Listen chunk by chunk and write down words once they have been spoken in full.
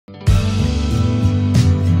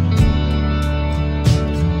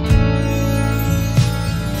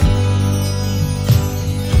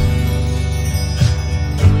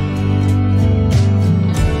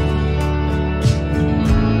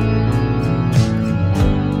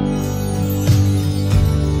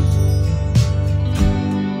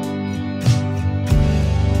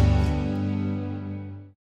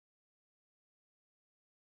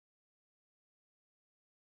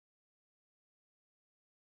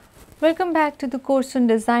Welcome back to the course on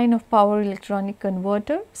design of power electronic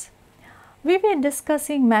converters. We were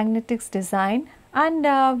discussing magnetics design and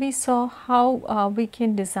we saw how we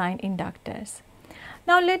can design inductors.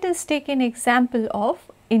 Now let us take an example of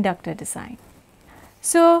inductor design.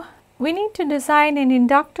 So we need to design an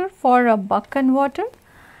inductor for a buck converter,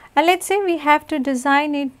 and let us say we have to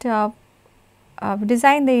design it,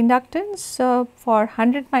 design the inductance for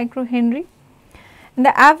 100 microhenry. And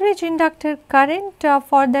the average inductor current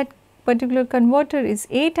for that particular converter is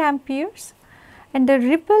 8 amperes, and the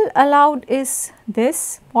ripple allowed is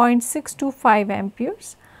this 0.625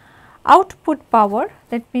 amperes. Output power,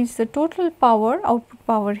 that means the total power, output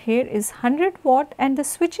power here is 100 watt, and the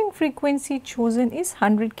switching frequency chosen is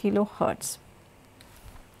 100 kilohertz.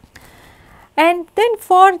 And then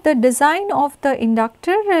for the design of the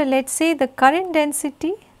inductor, let us say the current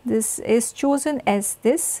density, this is chosen as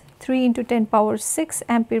this 3 into 10 power 6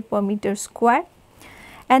 ampere per meter square,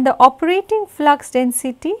 and the operating flux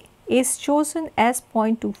density is chosen as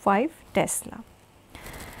 0.25 Tesla.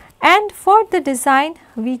 And for the design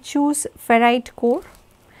we choose ferrite core,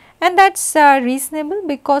 and that is reasonable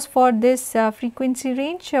because for this frequency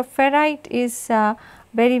range ferrite is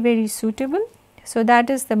very suitable. So, that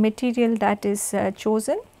is the material that is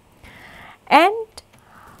chosen, and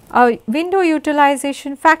a window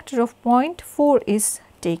utilization factor of 0.4 is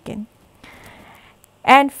taken.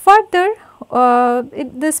 And further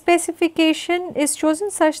the specification is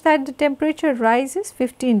chosen such that the temperature rise is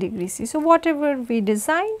 15 degrees C. So, whatever we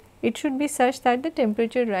design, it should be such that the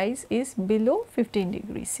temperature rise is below 15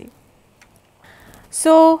 degrees C.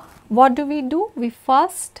 So, what do? We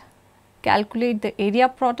first calculate the area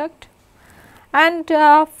product, and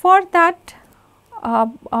for that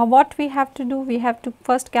what we have to do, we have to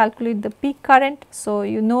first calculate the peak current. So,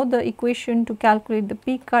 you know the equation to calculate the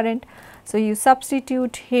peak current. So, you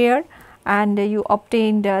substitute here and you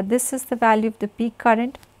obtained this is the value of the peak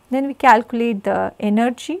current. Then we calculate the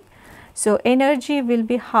energy. So, energy will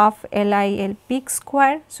be half LIL peak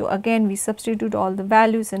square. So, again we substitute all the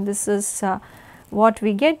values, and this is what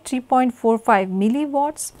we get, 3.45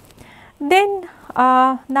 milliwatts. Then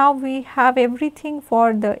now we have everything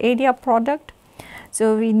for the area product.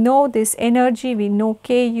 So, we know this energy, we know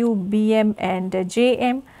Ku, Bm and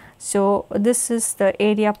Jm. So, this is the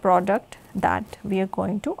area product that we are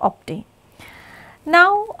going to obtain.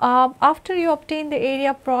 Now, after you obtain the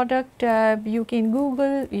area product, you can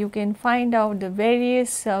Google, you can find out the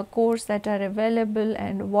various cores that are available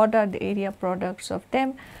and what are the area products of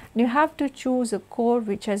them. You have to choose a core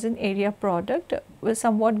which has an area product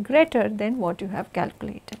somewhat greater than what you have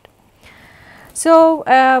calculated. So,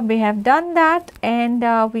 we have done that, and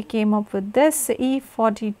we came up with this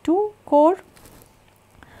E42 core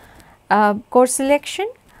selection,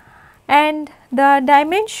 and the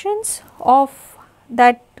dimensions of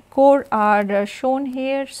that core are shown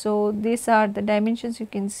here. So, these are the dimensions. You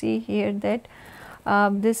can see here that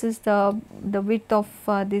this is the width of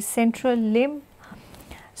the central limb.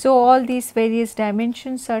 So, all these various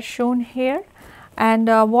dimensions are shown here, and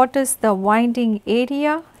what is the winding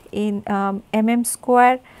area in mm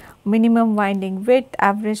square, minimum winding width,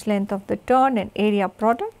 average length of the turn and area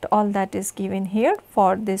product, all that is given here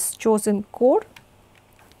for this chosen core.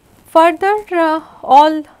 Further,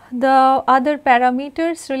 all the other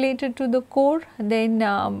parameters related to the core, then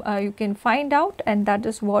you can find out, and that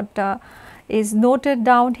is what is noted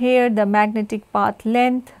down here: the magnetic path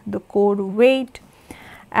length, the core weight,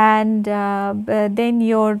 and then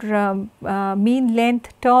your mean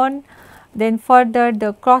length turn, then further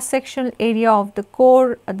the cross sectional area of the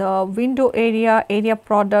core, the window area, area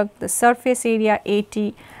product, the surface area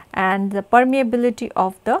AT, and the permeability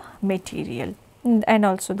of the material, and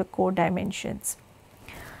also the core dimensions.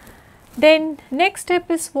 Then next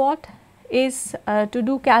step is what is to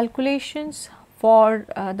do calculations for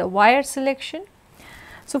the wire selection.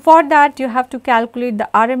 So, for that you have to calculate the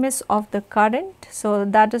RMS of the current. So,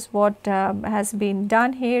 that is what has been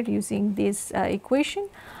done here using this equation,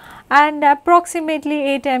 and approximately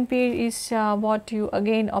 8 ampere is what you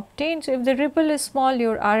again obtain. So, if the ripple is small,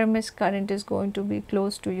 your RMS current is going to be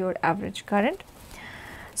close to your average current.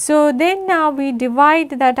 So, then we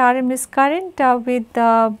divide that RMS current with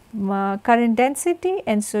the current density,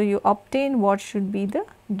 and so you obtain what should be the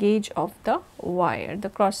gauge of the wire, the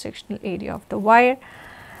cross sectional area of the wire,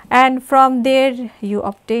 and from there you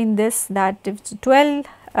obtain this, that if 12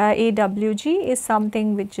 AWG is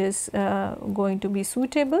something which is going to be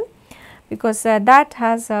suitable, because that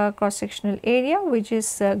has a cross sectional area which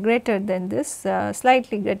is greater than this,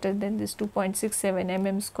 slightly greater than this 2.67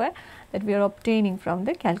 mm square that we are obtaining from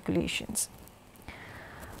the calculations.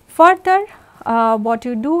 Further, what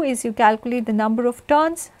you do is you calculate the number of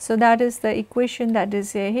turns. So, that is the equation that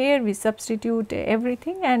is here, we substitute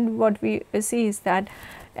everything, and what we see is that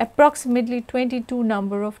approximately 22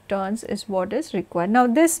 number of turns is what is required. Now,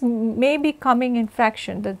 this may be coming in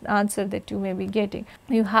fraction, the answer that you may be getting,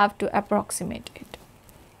 you have to approximate it.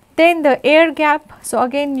 Then the air gap. So,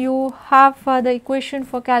 again you have the equation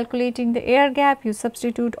for calculating the air gap, you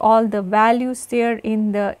substitute all the values there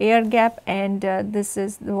in the air gap, and this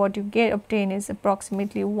is what you obtain is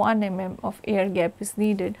approximately 1 mm of air gap is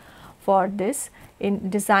needed for this in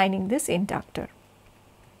designing this inductor.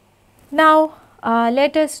 Now,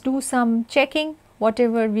 let us do some checking.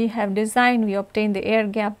 Whatever we have designed, we obtain the air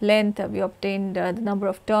gap length, we obtained the number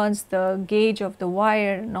of turns, the gauge of the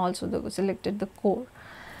wire, and also selected the core.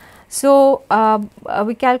 So,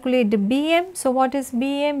 we calculate the Bm. So, what is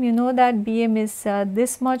Bm? You know that Bm is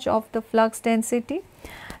this much of the flux density.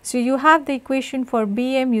 So, you have the equation for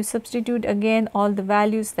Bm, you substitute again all the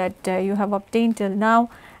values that you have obtained till now,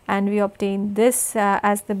 and we obtain this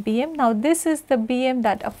as the Bm. Now, this is the Bm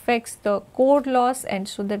that affects the core loss, and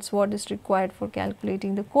so that is what is required for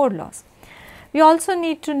calculating the core loss. We also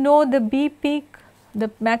need to know the B peak, the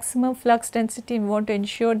maximum flux density. We want to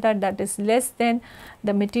ensure that that is less than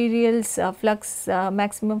the material's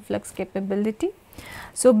maximum flux capability.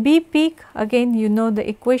 So, B peak, again you know the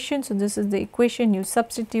equation. So, this is the equation you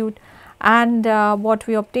substitute, and what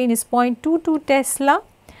we obtain is 0.22 Tesla,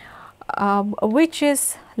 which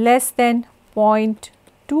is less than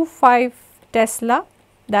 0.25 Tesla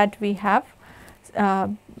that we have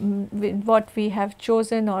what we have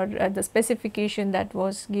chosen, or the specification that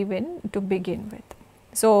was given to begin with.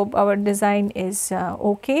 So, our design is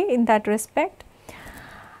okay in that respect,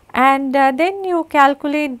 and then you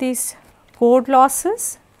calculate these core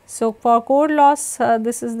losses. So, for core loss,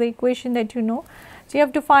 this is the equation that you know. So, you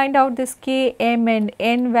have to find out this K, M and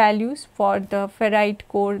N values for the ferrite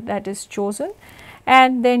core that is chosen,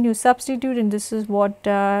 and then you substitute, and this is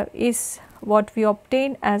what we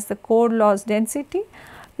obtain as the core loss density.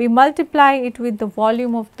 We multiply it with the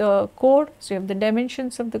volume of the core. So, you have the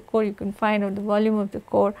dimensions of the core, you can find out the volume of the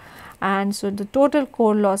core, and so the total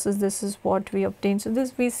core losses, this is what we obtain. So,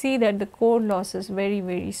 this we see that the core loss is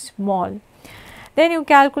very small. Then you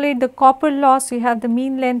calculate the copper loss, you have the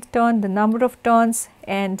mean length turn, the number of turns,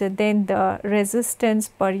 and then the resistance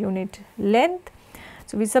per unit length.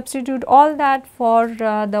 So, we substitute all that for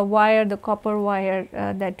the wire, the copper wire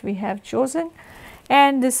that we have chosen,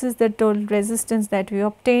 and this is the total resistance that we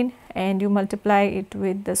obtain, and you multiply it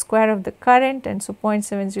with the square of the current, and so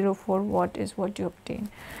 0.704 watt is what you obtain.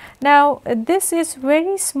 Now, this is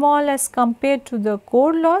very small as compared to the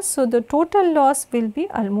core loss. So, the total loss will be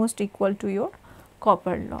almost equal to your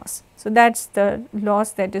copper loss. So, that is the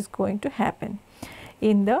loss that is going to happen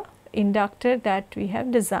in the inductor that we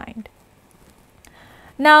have designed.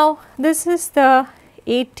 Now, this is the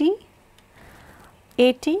AT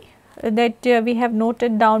that we have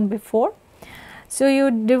noted down before. So, you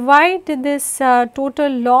divide this total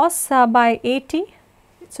loss by 80.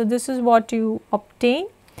 So, this is what you obtain,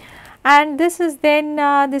 and this is then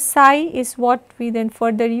the psi is what we then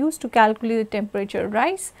further use to calculate the temperature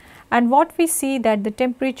rise, and what we see that the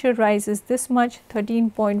temperature rise is this much,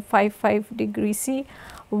 13.55 degrees C,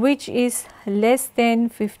 which is less than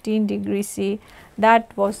 15 degrees C.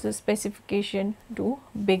 That was the specification to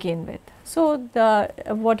begin with. So, the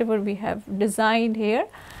whatever we have designed here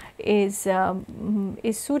is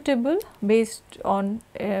suitable based on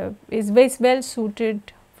is well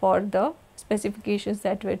suited for the specifications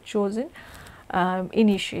that were chosen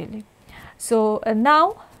initially. So,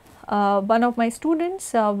 now one of my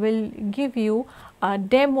students will give you a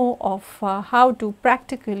demo of how to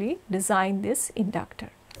practically design this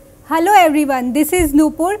inductor. Hello everyone, this is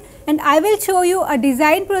Nupur and I will show you a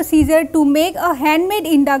design procedure to make a handmade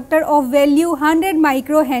inductor of value 100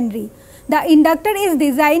 microhenry. The inductor is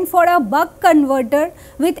designed for a buck converter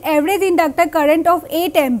with average inductor current of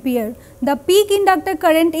 8 ampere. The peak inductor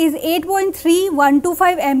current is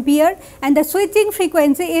 8.3125 ampere and the switching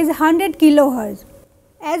frequency is 100 kilohertz.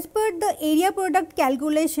 As per the area product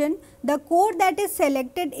calculation, the core that is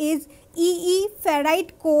selected is EE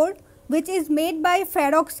ferrite core, which is made by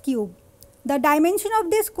Ferrox cube. The dimension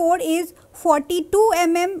of this core is 42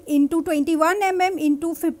 mm into 21 mm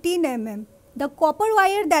into 15 mm. The copper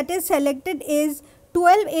wire that is selected is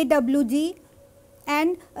 12 AWG,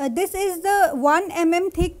 and this is the 1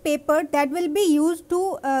 mm thick paper that will be used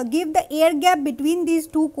to give the air gap between these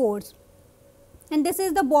two cores. And this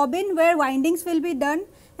is the bobbin where windings will be done,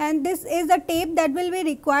 and this is the tape that will be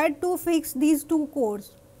required to fix these two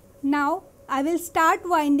cores. Now, I will start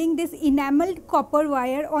winding this enameled copper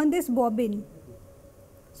wire on this bobbin.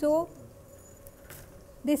 So,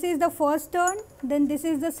 This is the first turn, then this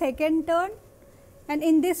is the second turn, and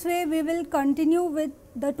in this way we will continue with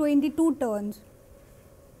the 22 turns.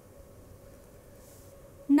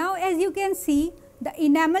 Now as you can see, the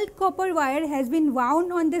enameled copper wire has been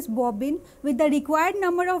wound on this bobbin with the required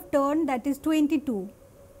number of turns, that is 22.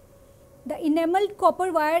 The enameled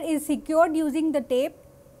copper wire is secured using the tape.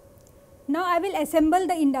 Now I will assemble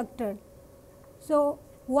the inductor. So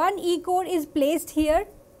one E-core is placed here,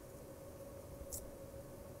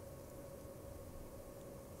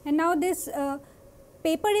 and now this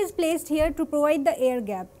paper is placed here to provide the air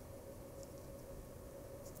gap.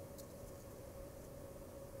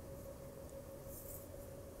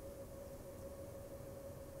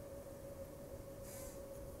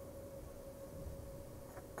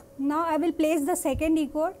 Now I will place the second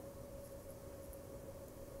E-core,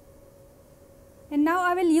 and now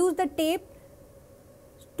I will use the tape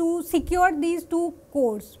to secure these two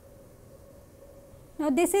cores. Now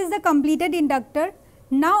this is the completed inductor.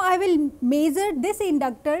 Now I will measure this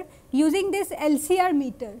inductor using this LCR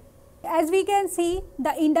meter. As we can see,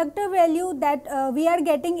 the inductor value that we are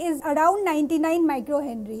getting is around 99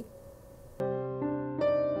 microhenry.